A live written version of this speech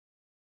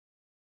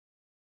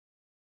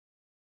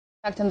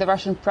Expecting the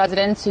Russian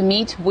president to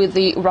meet with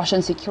the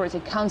Russian Security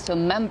Council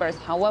members.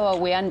 However,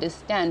 we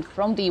understand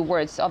from the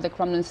words of the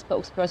Kremlin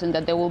spokesperson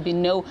that there will be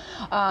no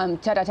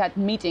tete-a-tete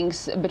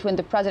meetings between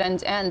the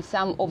president and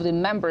some of the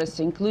members,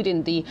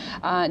 including the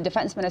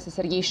defense minister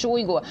Sergei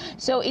Shoigu.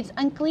 So it's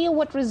unclear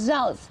what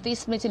results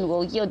this meeting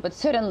will yield, but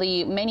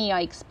certainly many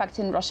are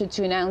expecting Russia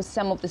to announce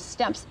some of the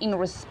steps in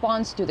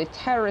response to the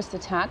terrorist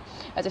attack,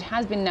 as it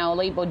has been now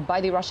labeled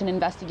by the Russian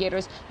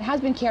investigators. It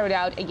has been carried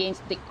out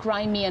against the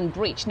Crimean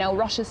bridge. Now,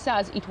 Russia says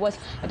it was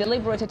a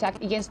deliberate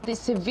attack against the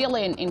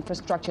civilian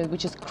infrastructure,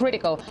 which is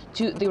critical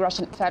to the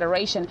Russian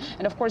Federation.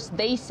 And of course,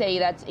 they say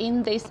that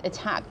in this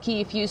attack,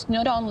 Kyiv used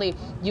not only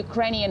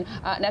Ukrainian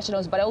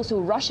nationals, but also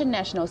Russian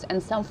nationals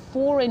and some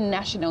foreign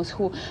nationals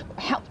who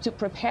helped to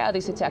prepare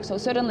this attack. So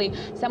certainly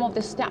some of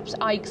the steps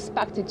are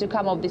expected to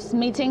come of this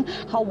meeting.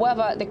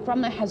 However, the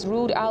Kremlin has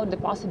ruled out the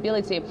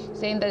possibility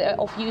saying that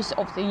of use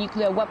of the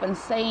nuclear weapons,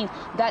 saying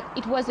that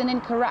it was an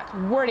incorrect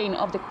wording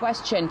of the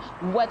question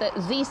whether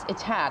this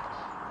attack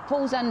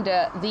falls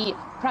under the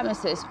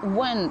premises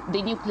when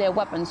the nuclear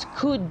weapons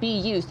could be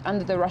used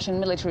under the Russian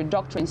military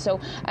doctrine. So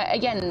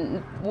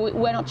again,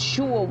 we're not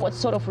sure what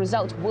sort of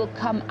result will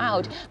come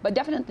out, but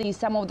definitely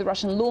some of the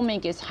Russian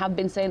lawmakers have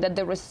been saying that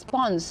the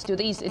response to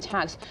these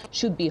attacks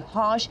should be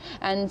harsh,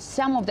 and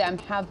some of them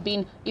have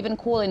been even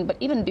calling, but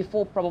even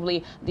before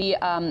probably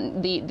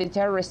the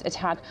terrorist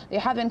attack, they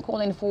have been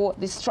calling for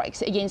the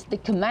strikes against the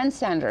command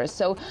centers.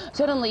 So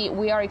certainly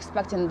we are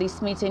expecting this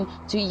meeting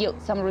to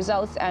yield some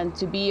results and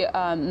to be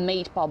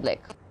made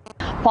public.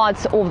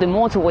 Parts of the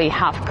motorway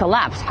have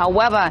collapsed.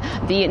 However,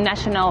 the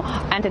National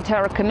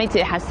Anti-Terror Committee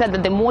has said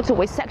that the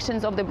motorway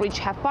sections of the bridge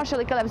have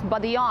partially collapsed,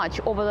 but the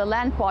arch over the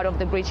land part of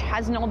the bridge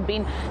has not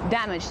been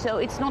damaged. So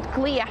it's not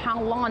clear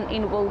how long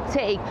it will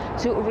take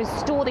to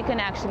restore the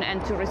connection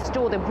and to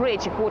restore the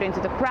bridge, according to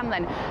the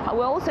Kremlin.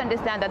 We also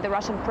understand that the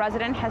Russian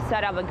president has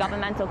set up a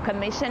governmental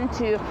commission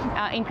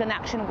in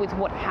connection with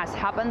what has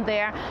happened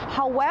there.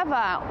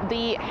 However,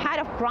 the head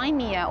of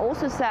Crimea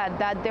also said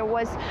that there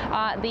was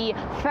the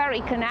ferry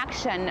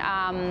connection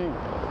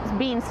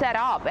being set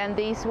up, and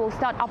these will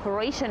start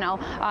operational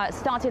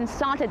starting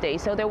Saturday.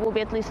 So there will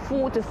be at least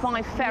 4 to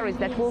 5 ferries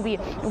that will be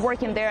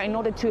working there in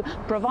order to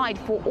provide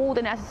for all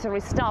the necessary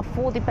stuff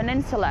for the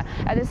peninsula.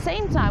 At the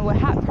same time, we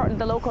have heard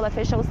the local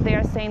officials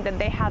there saying that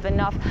they have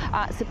enough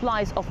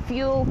supplies of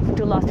fuel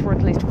to last for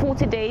at least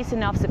 40 days,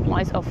 enough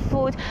supplies of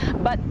food.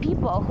 But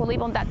people who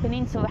live on that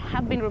peninsula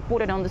have been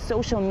reported on the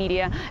social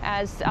media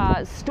as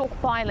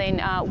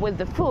stockpiling with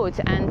the food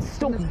and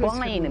stock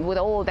buying with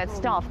all that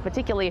stuff,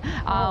 particularly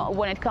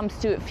when it comes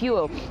to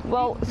fuel.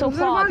 Well, so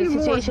far the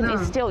situation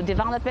is still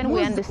developing.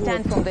 We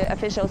understand from the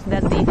officials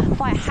that the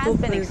fire has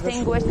been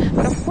extinguished,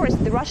 but of course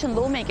the Russian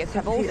lawmakers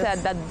have all said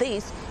that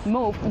this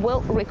move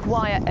will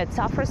require a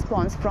tough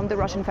response from the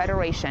Russian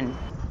Federation.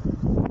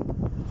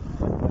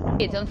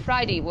 On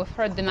Friday, we've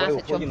heard the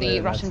message of the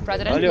Russian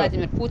President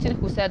Vladimir Putin,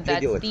 who said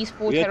that these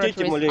 4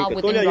 territories are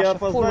within Russia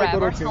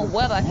forever.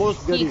 However,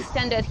 he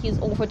extended his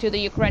offer to the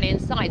Ukrainian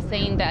side,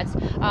 saying that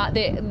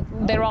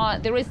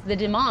there is the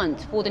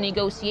demand for the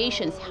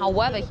negotiations.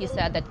 However, he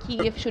said that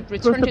Kyiv should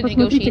return to the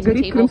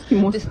negotiating table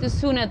the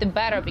sooner the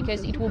better,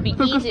 because it will be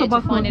easier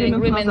to find an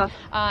agreement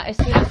as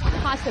soon as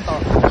possible.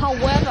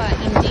 However,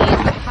 indeed,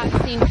 we have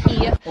seen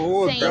Kyiv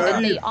saying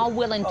that they are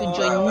willing to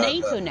join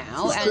NATO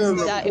now and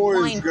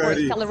applying for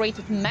accelerated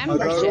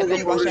membership,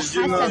 and Russia has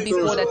said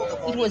before that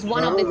it was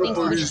one of the things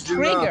which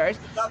triggered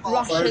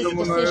Russia's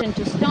decision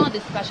to start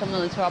this special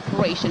military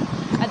operation.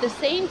 At the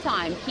same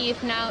time,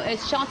 Kyiv now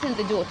is shutting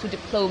the door to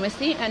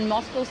diplomacy, and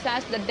Moscow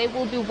says that they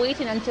will be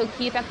waiting until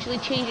Kyiv actually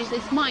changes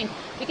its mind,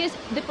 because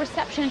the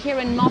perception here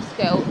in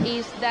Moscow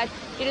is that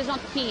it is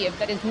not Kyiv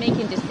that is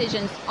making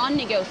decisions on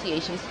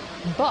negotiations,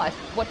 but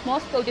what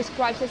Moscow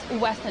describes as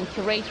Western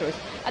curators.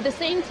 At the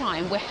same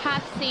time, we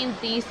have seen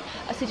this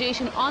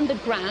situation on the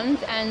ground,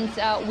 and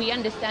we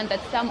understand that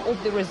some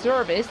of the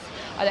reservists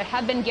that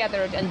have been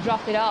gathered and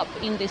drafted up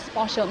in this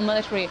partial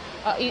military,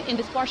 in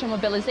this partial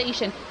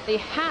mobilization, they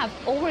have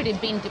already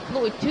been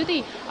deployed to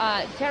the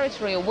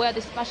territory where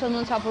the special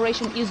military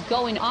operation is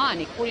going on,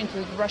 according to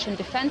the Russian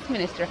defense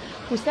minister,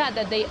 who said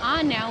that they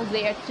are now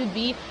there to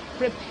be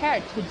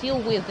prepared to deal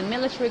with the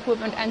military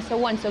equipment and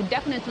so on. So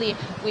definitely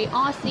we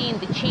are seeing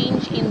the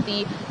change in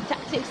the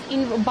tactics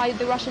by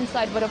the Russian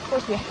side, but of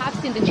course we have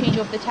seen the change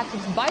of the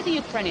tactics by the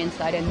Ukrainian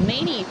side, and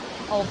many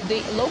of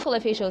the local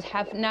officials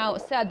have now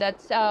said that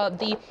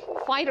the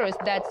fighters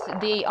that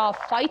they are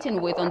fighting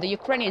with on the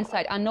Ukrainian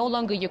side are no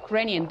longer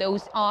Ukrainian.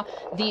 Those are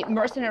the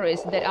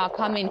mercenaries that are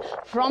coming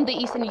from the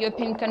Eastern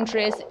European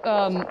countries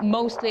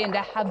mostly, and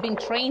that have been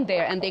trained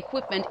there, and the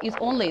equipment is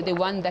only the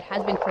one that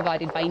has been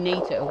provided by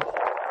NATO.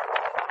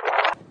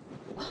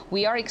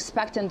 we are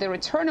expecting the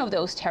return of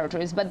those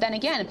territories. But then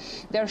again,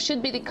 there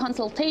should be the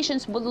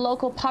consultations with the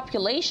local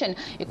population,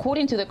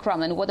 according to the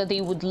Kremlin, whether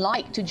they would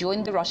like to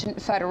join the Russian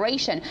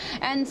Federation.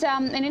 And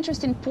an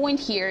interesting point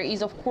here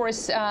is, of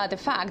course, the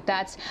fact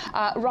that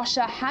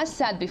Russia has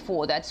said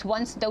before that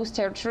once those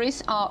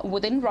territories are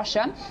within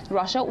Russia,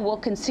 Russia will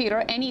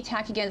consider any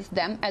attack against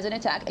them as an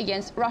attack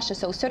against Russia.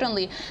 So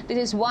certainly this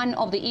is one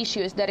of the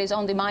issues that is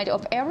on the mind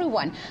of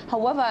everyone.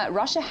 However,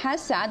 Russia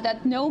has said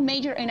that no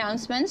major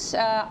announcements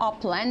are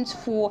planned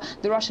for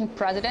the Russian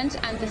president,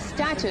 and the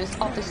status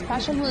of the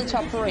special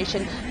military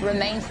operation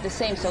remains the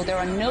same. So there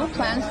are no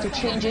plans to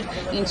change it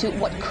into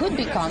what could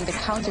become the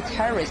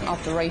counter-terrorism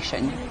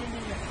operation.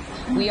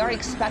 We are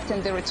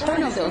expecting the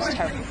return of those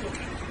terrorists.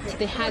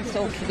 The heads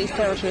of these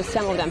territories,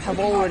 some of them have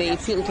already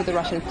appealed to the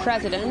Russian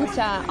president,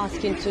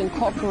 asking to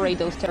incorporate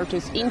those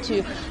territories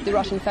into the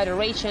Russian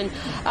Federation.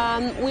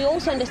 We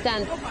also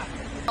understand,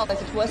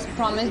 as it was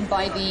promised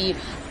by the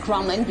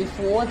Kremlin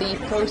before, the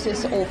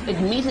process of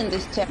admitting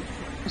this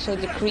so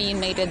the decree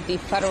made it the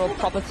federal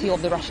property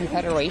of the Russian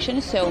Federation.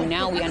 So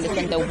now we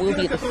understand there will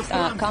be this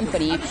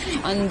company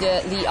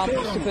under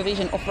the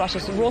supervision of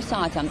Russia's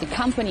Rosatom. The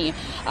company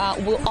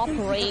will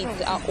operate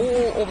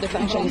all of the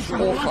functions of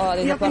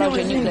the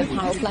Zaporozhye nuclear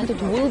power plant.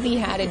 It will be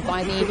headed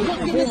by the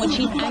former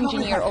chief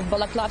engineer of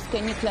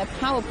Balaklavskaya nuclear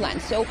power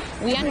plant. So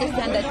we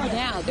understand that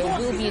now there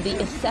will be the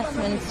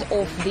assessments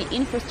of the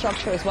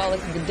infrastructure as well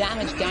as the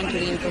damage done to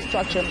the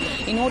infrastructure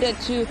in order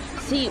to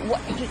see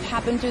what could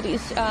happen to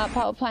this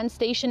power plant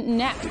station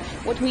next.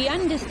 What we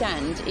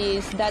understand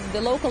is that the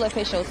local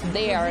officials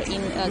there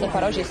in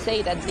Zaporozhye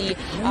say that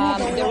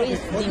there is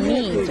the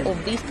need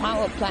of this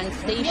power plant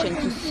station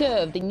to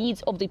serve the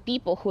needs of the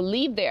people who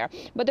live there.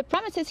 But the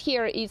premises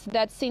here is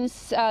that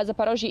since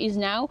Zaporozhye is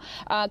now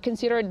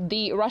considered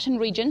the Russian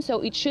region,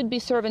 so it should be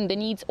serving the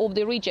needs of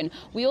the region.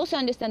 We also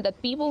understand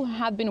that people who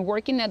have been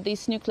working at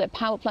this nuclear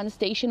power plant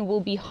station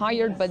will be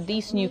hired by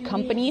this new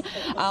company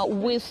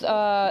with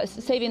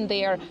saving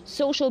their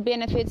social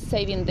benefits,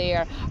 saving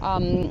their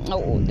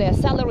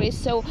salaries.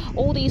 So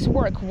all this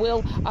work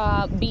will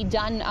be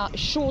done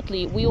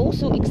shortly. We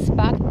also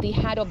expect the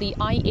head of the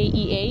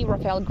IAEA,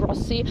 Rafael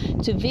Grossi,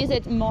 to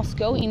visit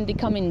Moscow in the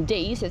coming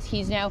days, as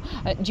he's now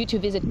due to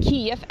visit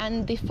Kiev.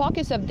 And the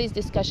focus of these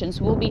discussions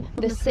will be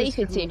the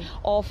safety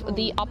of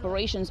the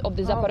operations of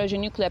the Zaporozhye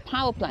nuclear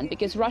power plant,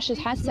 because Russia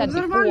has said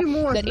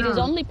before that it is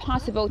only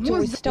possible to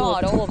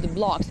restart all of the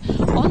blocks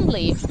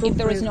only if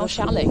there is no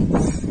shelling.